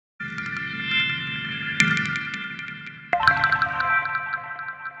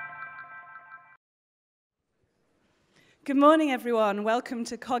Good morning, everyone. Welcome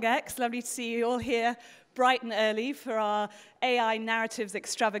to CogX. Lovely to see you all here bright and early for our AI narratives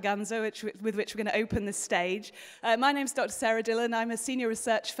extravaganza, with which we're going to open this stage. My name's Dr. Sarah Dillon. I'm a senior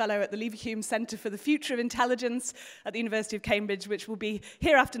research fellow at the Leverhulme Centre for the Future of Intelligence at the University of Cambridge, which will be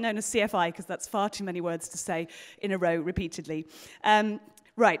hereafter known as CFI, because that's far too many words to say in a row repeatedly.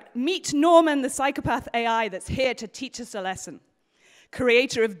 Right, meet Norman, the psychopath AI that's here to teach us a lesson.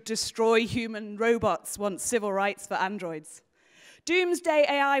 Creator of Destroy Human Robots wants civil rights for androids. Doomsday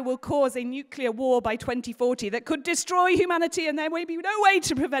AI will cause a nuclear war by 2040 that could destroy humanity and there may be no way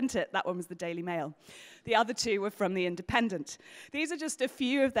to prevent it. That one was the Daily Mail. The other two were from The Independent. These are just a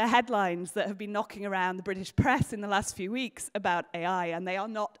few of the headlines that have been knocking around the British press in the last few weeks about AI, and they are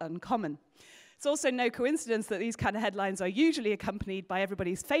not uncommon. It's also no coincidence that these kind of headlines are usually accompanied by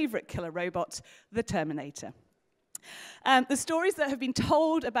everybody's favorite killer robot, the Terminator. The stories that have been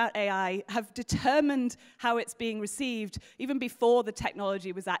told about AI have determined how it's being received even before the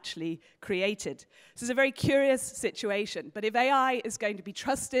technology was actually created. This is a very curious situation, but if AI is going to be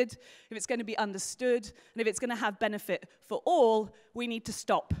trusted, if it's going to be understood, and if it's going to have benefit for all, we need to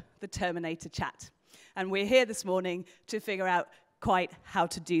stop the Terminator chat. And we're here this morning to figure out quite how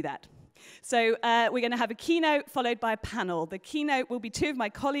to do that. So we're going to have a keynote followed by a panel. The keynote will be two of my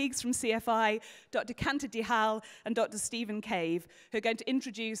colleagues from CFI, Dr. Kanta Dihal and Dr. Stephen Cave, who are going to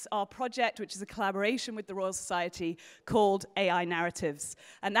introduce our project, which is a collaboration with the Royal Society called AI Narratives.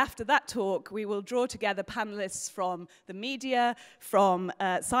 And after that talk, we will draw together panelists from the media, from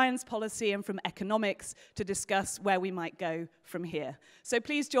science policy, and from economics to discuss where we might go from here. So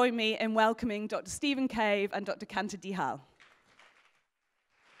please join me in welcoming Dr. Stephen Cave and Dr. Kanta Dihal.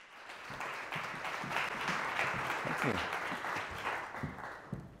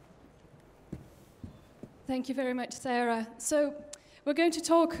 Thank you very much, Sarah. So we're going to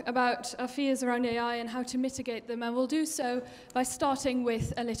talk about our fears around AI and how to mitigate them, and we'll do so by starting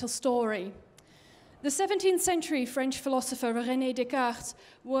with a little story. The 17th century French philosopher René Descartes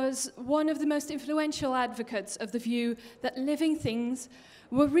was one of the most influential advocates of the view that living things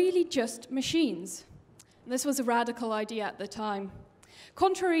were really just machines. This was a radical idea at the time.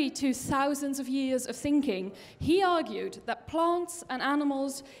 Contrary to thousands of years of thinking, he argued that plants and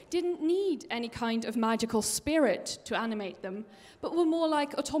animals didn't need any kind of magical spirit to animate them, but were more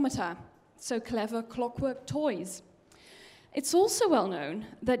like automata, so clever clockwork toys. It's also well known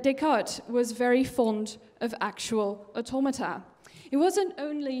that Descartes was very fond of actual automata. He wasn't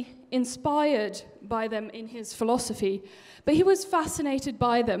only inspired by them in his philosophy, but he was fascinated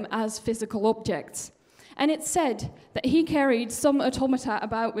by them as physical objects. And it's said that he carried some automata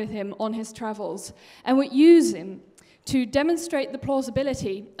about with him on his travels and would use them to demonstrate the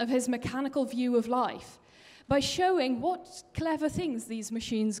plausibility of his mechanical view of life by showing what clever things these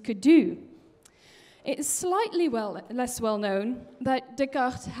machines could do. It is slightly less well known that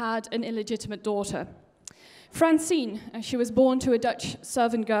Descartes had an illegitimate daughter. Francine, she was born to a Dutch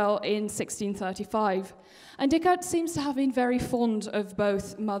servant girl in 1635, and Descartes seems to have been very fond of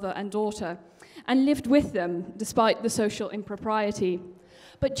both mother and daughter, and lived with them despite the social impropriety.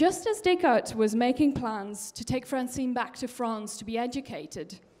 But just as Descartes was making plans to take Francine back to France to be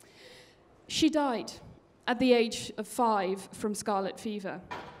educated, she died at the age of 5 from scarlet fever.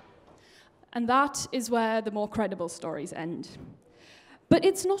 And that is where the more credible stories end. But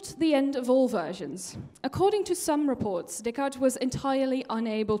it's not the end of all versions. According to some reports, Descartes was entirely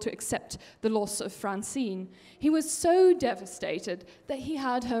unable to accept the loss of Francine. He was so devastated that he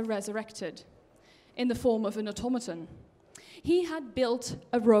had her resurrected in the form of an automaton. He had built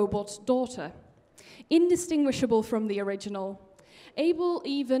a robot daughter, indistinguishable from the original, able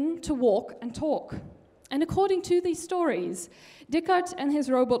even to walk and talk. And according to these stories, Descartes and his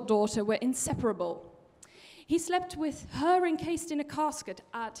robot daughter were inseparable. He slept with her encased in a casket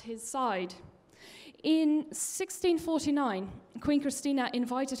at his side. In 1649, Queen Christina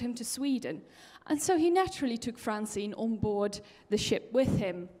invited him to Sweden, and so he naturally took Francine on board the ship with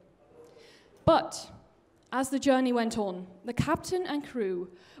him. But as the journey went on, the captain and crew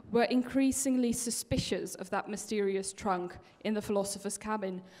were increasingly suspicious of that mysterious trunk in the philosopher's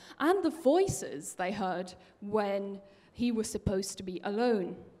cabin and the voices they heard when he was supposed to be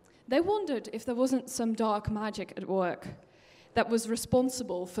alone. They wondered if there wasn't some dark magic at work that was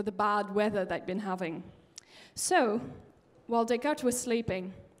responsible for the bad weather they'd been having. So, while Descartes was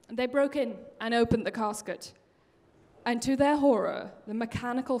sleeping, they broke in and opened the casket. And to their horror, the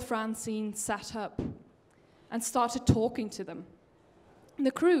mechanical Francine sat up and started talking to them.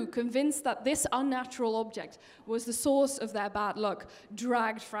 The crew, convinced that this unnatural object was the source of their bad luck,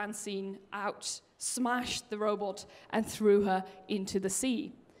 dragged Francine out, smashed the robot, and threw her into the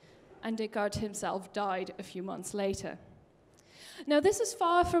sea. And Descartes himself died a few months later. Now, this is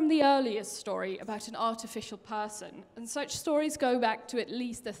far from the earliest story about an artificial person, and such stories go back to at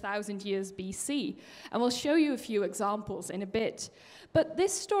least 1,000 years BC, and we'll show you a few examples in a bit. But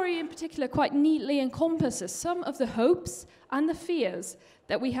this story in particular quite neatly encompasses some of the hopes and the fears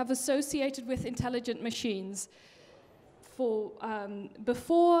that we have associated with intelligent machines for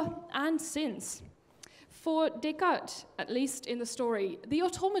before and since. For Descartes, at least in the story, the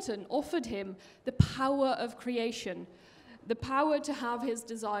automaton offered him the power of creation, the power to have his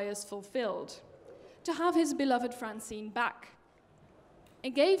desires fulfilled, to have his beloved Francine back.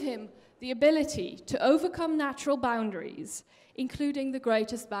 It gave him the ability to overcome natural boundaries, including the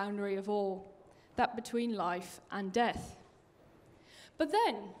greatest boundary of all, that between life and death. But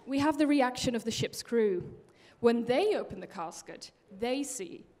then we have the reaction of the ship's crew. When they open the casket, they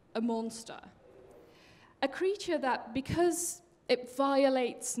see a monster, a creature that, because it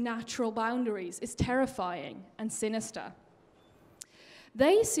violates natural boundaries, is terrifying and sinister.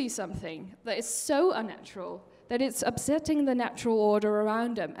 They see something that is so unnatural that it's upsetting the natural order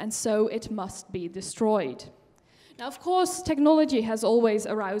around them, and so it must be destroyed. Now, of course, technology has always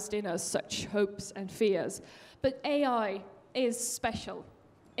aroused in us such hopes and fears, but AI is special.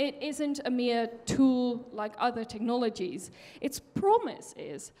 It isn't a mere tool like other technologies. Its promise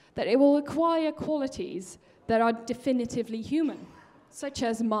is that it will acquire qualities that are definitively human, such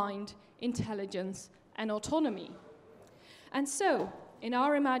as mind, intelligence, and autonomy. And so, in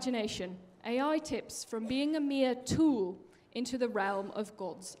our imagination, AI tips from being a mere tool into the realm of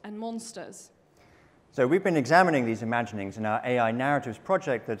gods and monsters. So we've been examining these imaginings in our AI narratives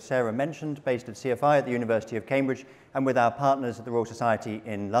project that Sarah mentioned, based at CFI at the University of Cambridge, and with our partners at the Royal Society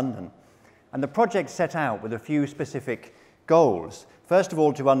in London. And the project set out with a few specific goals. First of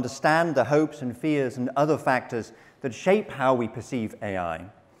all, to understand the hopes and fears and other factors that shape how we perceive AI,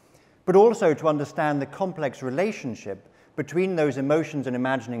 but also to understand the complex relationship between those emotions and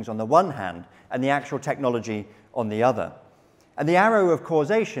imaginings on the one hand and the actual technology on the other. And the arrow of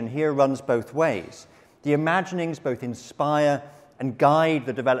causation here runs both ways. The imaginings both inspire and guide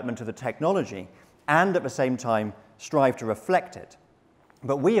the development of the technology, and at the same time strive to reflect it.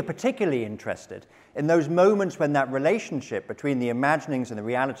 But we are particularly interested in those moments when that relationship between the imaginings and the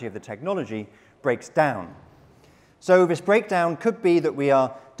reality of the technology breaks down. So this breakdown could be that we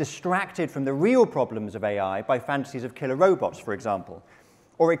are distracted from the real problems of AI by fantasies of killer robots, for example.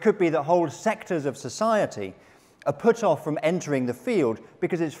 Or it could be that whole sectors of society are put off from entering the field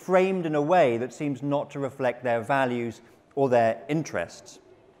because it's framed in a way that seems not to reflect their values or their interests.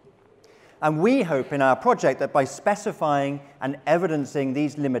 And we hope in our project that by specifying and evidencing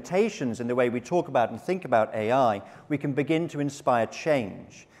these limitations in the way we talk about and think about AI, we can begin to inspire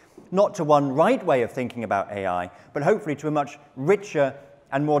change. Not to one right way of thinking about AI, but hopefully to a much richer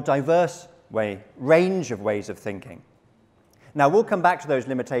and more diverse range of ways of thinking. Now, we'll come back to those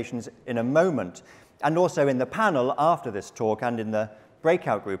limitations in a moment, and also in the panel after this talk and in the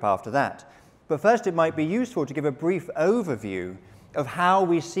breakout group after that. But first, it might be useful to give a brief overview of how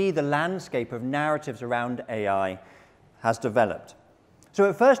we see the landscape of narratives around AI has developed. So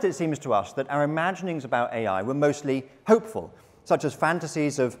at first, it seems to us that our imaginings about AI were mostly hopeful, such as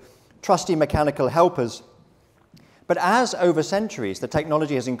fantasies of trusty mechanical helpers. But as over centuries the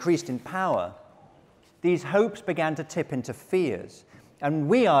technology has increased in power, these hopes began to tip into fears. And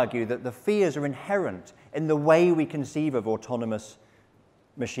we argue that the fears are inherent in the way we conceive of autonomous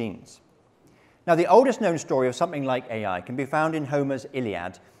machines. Now, the oldest known story of something like AI can be found in Homer's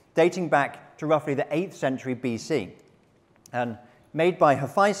Iliad, dating back to roughly the 8th century BC. And made by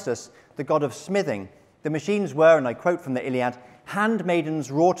Hephaestus, the god of smithing, the machines were, and I quote from the Iliad,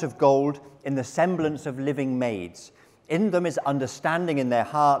 handmaidens wrought of gold in the semblance of living maids. In them is understanding in their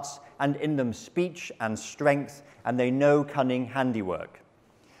hearts, and in them speech and strength, and they know cunning handiwork.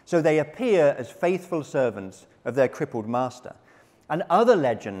 So they appear as faithful servants of their crippled master. And other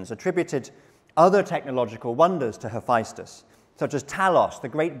legends attributed other technological wonders to Hephaestus, such as Talos, the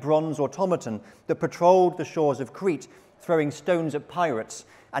great bronze automaton that patrolled the shores of Crete, throwing stones at pirates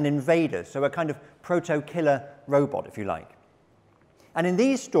and invaders, so a kind of proto-killer robot, if you like. And in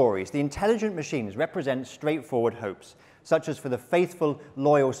these stories, the intelligent machines represent straightforward hopes, such as for the faithful,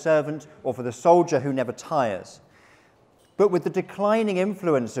 loyal servant or for the soldier who never tires. But with the declining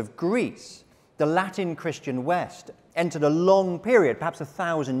influence of Greece, the Latin Christian West entered a long period, perhaps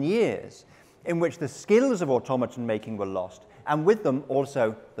 1,000 years, in which the skills of automaton making were lost, and with them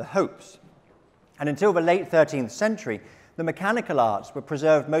also the hopes. And until the late 13th century, the mechanical arts were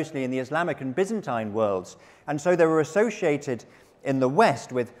preserved mostly in the Islamic and Byzantine worlds, and so they were associated in the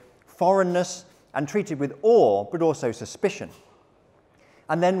West with foreignness and treated with awe, but also suspicion.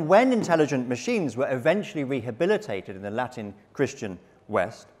 And then when intelligent machines were eventually rehabilitated in the Latin Christian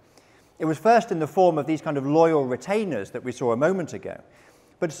West, it was first in the form of these kind of loyal retainers that we saw a moment ago.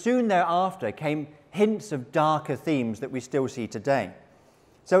 But soon thereafter came hints of darker themes that we still see today.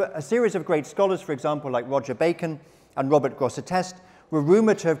 So a series of great scholars, for example, like Roger Bacon and Robert Grosseteste, were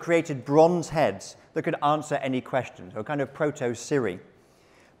rumored to have created bronze heads that could answer any question, so a kind of proto-Siri.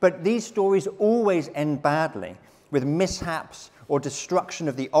 But these stories always end badly, with mishaps or destruction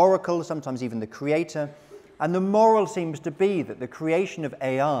of the oracle, sometimes even the creator. And the moral seems to be that the creation of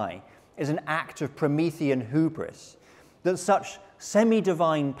AI is an act of Promethean hubris, that such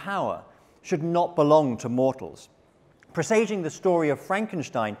semi-divine power should not belong to mortals. Presaging the story of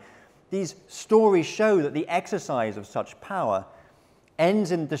Frankenstein, these stories show that the exercise of such power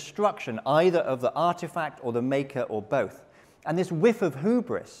ends in destruction either of the artifact or the maker or both. And this whiff of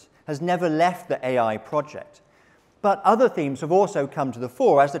hubris has never left the AI project. But other themes have also come to the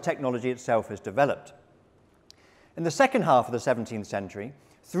fore as the technology itself has developed. In the second half of the 17th century,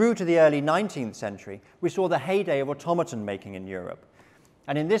 through to the early 19th century, we saw the heyday of automaton making in Europe.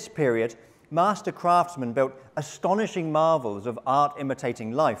 And in this period, master craftsmen built astonishing marvels of art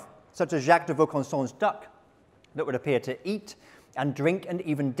imitating life, such as Jacques de Vaucanson's duck, that would appear to eat and drink and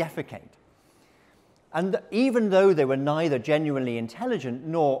even defecate. And even though they were neither genuinely intelligent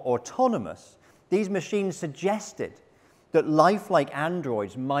nor autonomous, these machines suggested that life like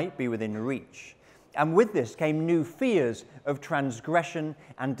androids might be within reach. And with this came new fears of transgression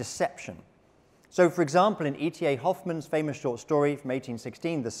and deception. So, for example, in E.T.A. Hoffmann's famous short story from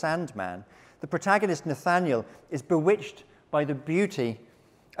 1816, The Sandman, the protagonist Nathaniel is bewitched by the beauty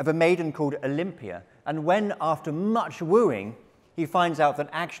of a maiden called Olympia. And when, after much wooing, he finds out that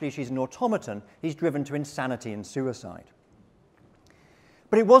actually she's an automaton, he's driven to insanity and suicide.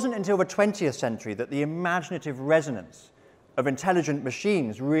 But it wasn't until the 20th century that the imaginative resonance of intelligent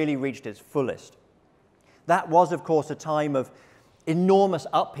machines really reached its fullest. That was, of course, a time of enormous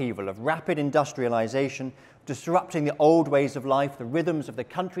upheaval, of rapid industrialization, disrupting the old ways of life, the rhythms of the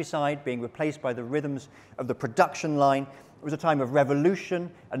countryside being replaced by the rhythms of the production line. It was a time of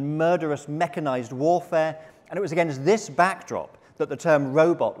revolution and murderous mechanized warfare, and it was against this backdrop that the term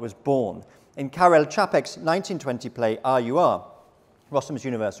robot was born in Karel Čapek's 1920 play R.U.R., Rossum's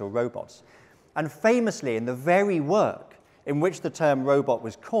Universal Robots. And famously, in the very work in which the term robot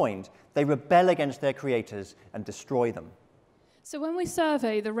was coined, they rebel against their creators and destroy them. So when we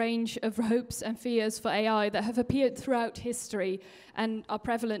survey the range of hopes and fears for AI that have appeared throughout history and are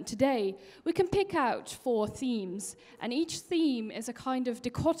prevalent today, we can pick out 4 themes, and each theme is a kind of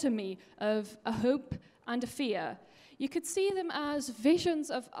dichotomy of a hope and a fear. You could see them as visions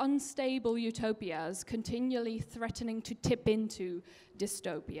of unstable utopias continually threatening to tip into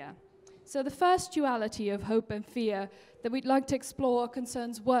dystopia. So the first duality of hope and fear that we'd like to explore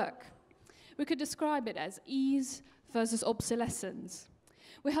concerns work. We could describe it as ease versus obsolescence.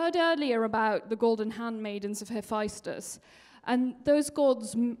 We heard earlier about the golden handmaidens of Hephaestus, and those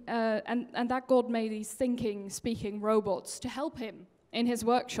gods, and that god made these thinking, speaking robots to help him in his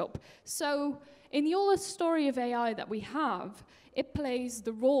workshop. So in the oldest story of AI that we have, it plays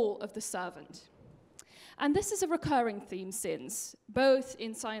the role of the servant. And this is a recurring theme since, both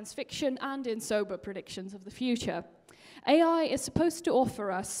in science fiction and in sober predictions of the future. AI is supposed to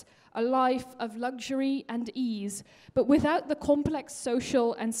offer us a life of luxury and ease, but without the complex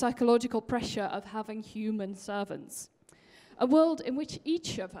social and psychological pressure of having human servants. A world in which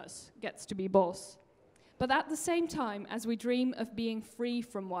each of us gets to be boss. But at the same time, as we dream of being free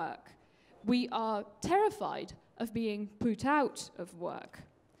from work, we are terrified of being put out of work.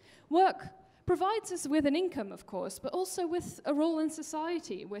 Work provides us with an income, of course, but also with a role in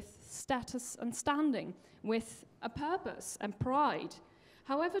society, with status and standing, with a purpose and pride.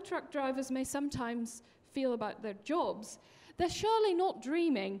 However truck drivers may sometimes feel about their jobs, they're surely not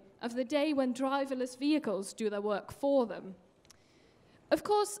dreaming of the day when driverless vehicles do their work for them. Of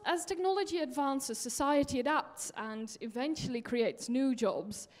course, as technology advances, society adapts and eventually creates new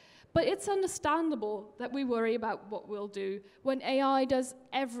jobs. But it's understandable that we worry about what we'll do when AI does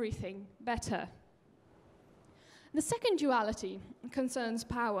everything better. The second duality concerns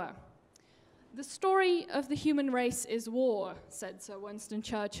power. The story of the human race is war, said Sir Winston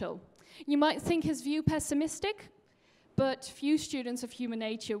Churchill. You might think his view pessimistic, but few students of human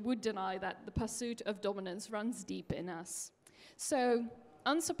nature would deny that the pursuit of dominance runs deep in us. So,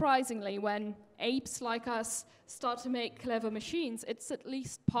 unsurprisingly, when apes like us start to make clever machines, it's at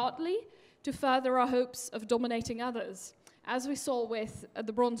least partly to further our hopes of dominating others. As we saw with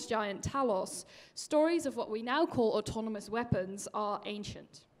the bronze giant Talos, stories of what we now call autonomous weapons are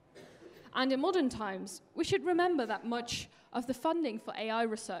ancient. And in modern times, we should remember that much of the funding for AI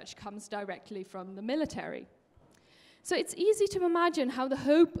research comes directly from the military. So it's easy to imagine how the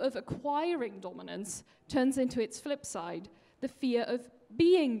hope of acquiring dominance turns into its flip side, the fear of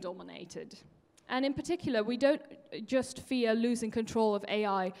being dominated. And in particular, we don't just fear losing control of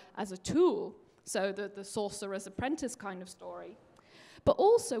AI as a tool, so the sorcerer's apprentice kind of story, but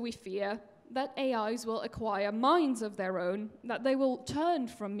also we fear that AIs will acquire minds of their own, that they will turn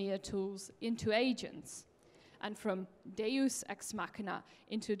from mere tools into agents, and from Deus ex machina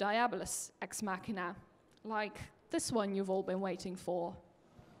into Diabolus ex machina, like this one you've all been waiting for.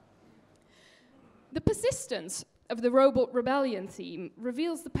 The persistence of the robot rebellion theme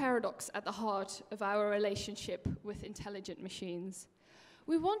reveals the paradox at the heart of our relationship with intelligent machines.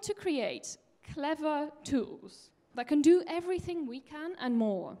 We want to create clever tools that can do everything we can and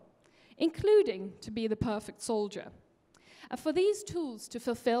more, including to be the perfect soldier. And for these tools to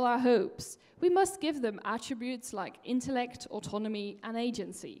fulfill our hopes, we must give them attributes like intellect, autonomy, and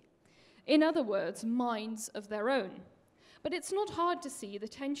agency. In other words, minds of their own. But it's not hard to see the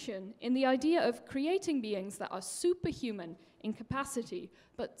tension in the idea of creating beings that are superhuman in capacity,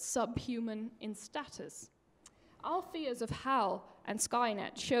 but subhuman in status. Our fears of HAL and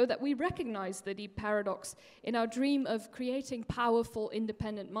Skynet show that we recognize the deep paradox in our dream of creating powerful,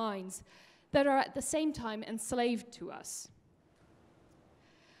 independent minds that are at the same time enslaved to us.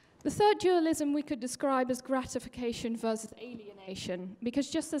 The third dualism we could describe as gratification versus alienation, because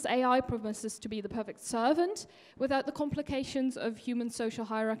just as AI promises to be the perfect servant without the complications of human social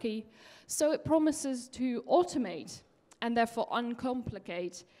hierarchy, so it promises to automate and therefore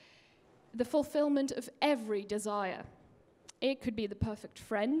uncomplicate the fulfillment of every desire. It could be the perfect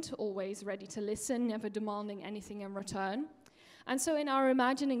friend, always ready to listen, never demanding anything in return. And so in our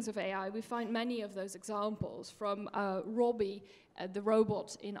imaginings of AI, we find many of those examples, from Robbie, the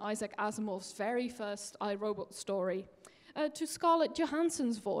robot in Isaac Asimov's very first iRobot story, to Scarlett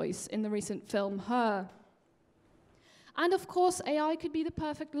Johansson's voice in the recent film Her. And of course, AI could be the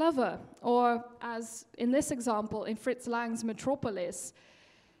perfect lover, or as in this example, in Fritz Lang's Metropolis,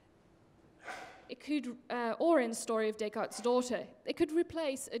 it could, or in the story of Descartes' daughter, it could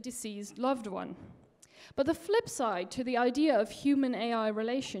replace a deceased loved one. But the flip side to the idea of human-AI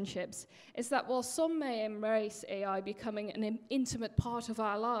relationships is that while some may embrace AI becoming an intimate part of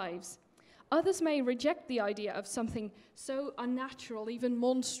our lives, others may reject the idea of something so unnatural, even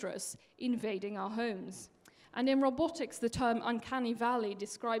monstrous, invading our homes. And in robotics, the term uncanny valley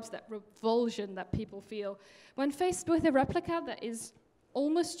describes that revulsion that people feel when faced with a replica that is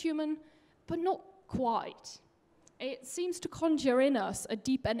almost human, but not quite. It seems to conjure in us a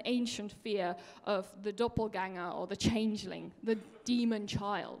deep and ancient fear of the doppelganger or the changeling, the demon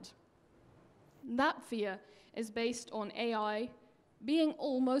child. That fear is based on AI being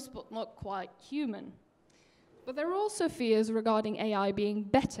almost but not quite human. But there are also fears regarding AI being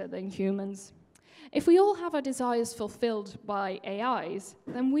better than humans. If we all have our desires fulfilled by AIs,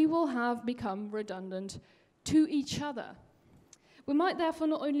 then we will have become redundant to each other. We might therefore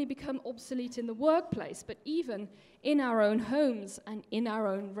not only become obsolete in the workplace, but even in our own homes and in our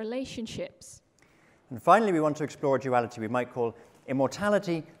own relationships. And finally, we want to explore a duality we might call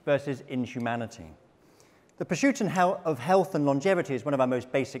immortality versus inhumanity. The pursuit of health and longevity is one of our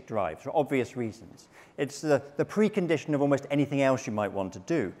most basic drives, for obvious reasons. It's the precondition of almost anything else you might want to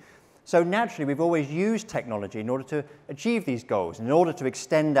do. So naturally, we've always used technology in order to achieve these goals, in order to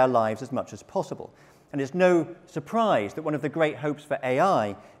extend our lives as much as possible. And it's no surprise that one of the great hopes for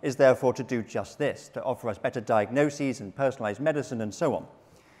AI is therefore to do just this, to offer us better diagnoses and personalized medicine and so on.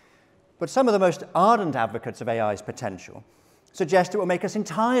 But some of the most ardent advocates of AI's potential suggest it will make us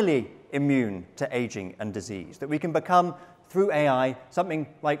entirely immune to aging and disease, that we can become, through AI, something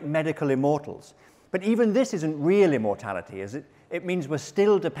like medical immortals. But even this isn't real immortality, as it means we're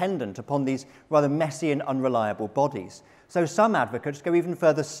still dependent upon these rather messy and unreliable bodies. So some advocates go even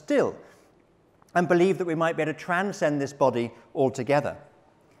further still and believe that we might be able to transcend this body altogether.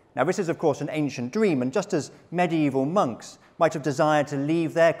 Now, this is, of course, an ancient dream, and just as medieval monks might have desired to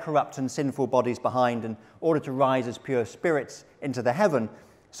leave their corrupt and sinful bodies behind in order to rise as pure spirits into the heaven,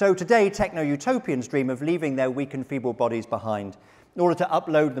 so today techno-utopians dream of leaving their weak and feeble bodies behind in order to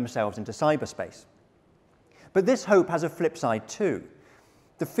upload themselves into cyberspace. But this hope has a flip side too,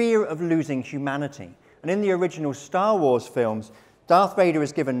 the fear of losing humanity. And in the original Star Wars films, Darth Vader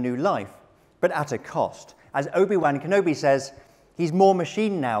is given new life, but at a cost. As Obi-Wan Kenobi says, he's more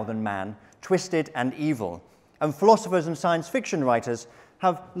machine now than man, twisted and evil. And philosophers and science fiction writers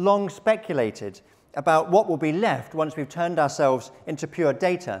have long speculated about what will be left once we've turned ourselves into pure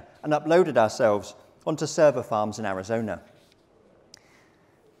data and uploaded ourselves onto server farms in Arizona.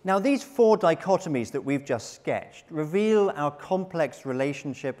 Now, these four dichotomies that we've just sketched reveal our complex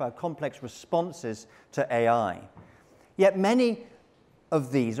relationship, our complex responses to AI. Yet many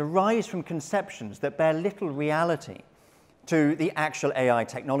of these arise from conceptions that bear little reality to the actual AI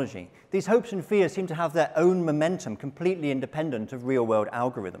technology. These hopes and fears seem to have their own momentum, completely independent of real-world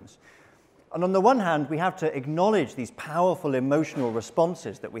algorithms. And on the one hand, we have to acknowledge these powerful emotional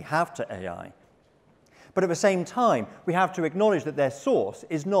responses that we have to AI. But at the same time, we have to acknowledge that their source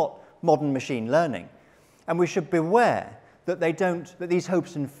is not modern machine learning. And we should beware that these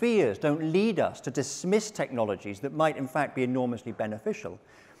hopes and fears don't lead us to dismiss technologies that might in fact be enormously beneficial,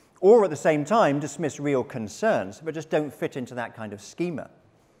 or at the same time dismiss real concerns, but just don't fit into that kind of schema.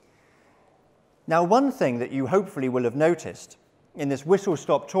 Now, one thing that you hopefully will have noticed in this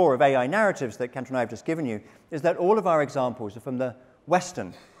whistle-stop tour of AI narratives that Kanta and I have just given you is that all of our examples are from the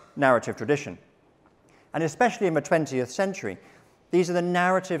Western narrative tradition. And especially in the 20th century, these are the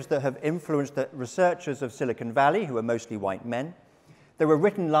narratives that have influenced the researchers of Silicon Valley, who are mostly white men. They were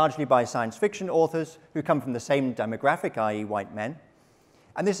written largely by science fiction authors who come from the same demographic, i.e. white men.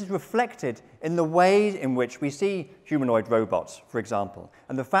 And this is reflected in the ways in which we see humanoid robots, for example.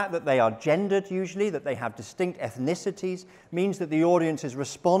 And the fact that they are gendered usually, that they have distinct ethnicities, means that the audience is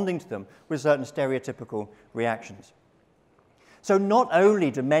responding to them with certain stereotypical reactions. So not only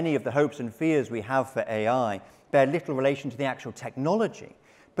do many of the hopes and fears we have for AI bear little relation to the actual technology,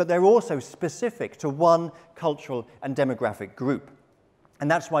 but they're also specific to one cultural and demographic group. And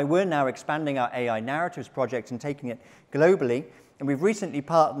that's why we're now expanding our AI narratives project and taking it globally. And we've recently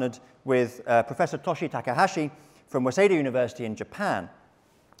partnered with Professor Toshi Takahashi from Waseda University in Japan.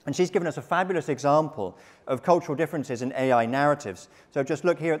 And she's given us a fabulous example of cultural differences in AI narratives. So just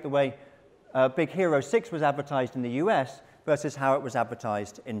look here at the way Big Hero 6 was advertised in the US versus how it was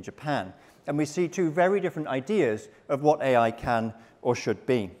advertised in Japan. And we see two very different ideas of what AI can or should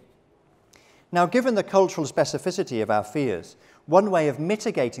be. Now, given the cultural specificity of our fears, one way of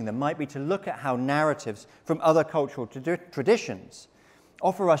mitigating them might be to look at how narratives from other cultural traditions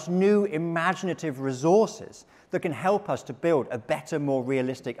offer us new imaginative resources that can help us to build a better, more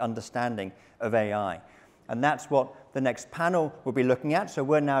realistic understanding of AI. And that's what the next panel will be looking at. So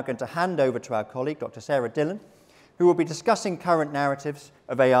we're now going to hand over to our colleague, Dr. Sarah Dillon, who will be discussing current narratives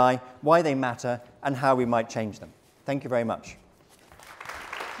of AI, why they matter, and how we might change them. Thank you very much.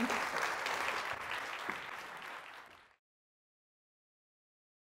 Thank you.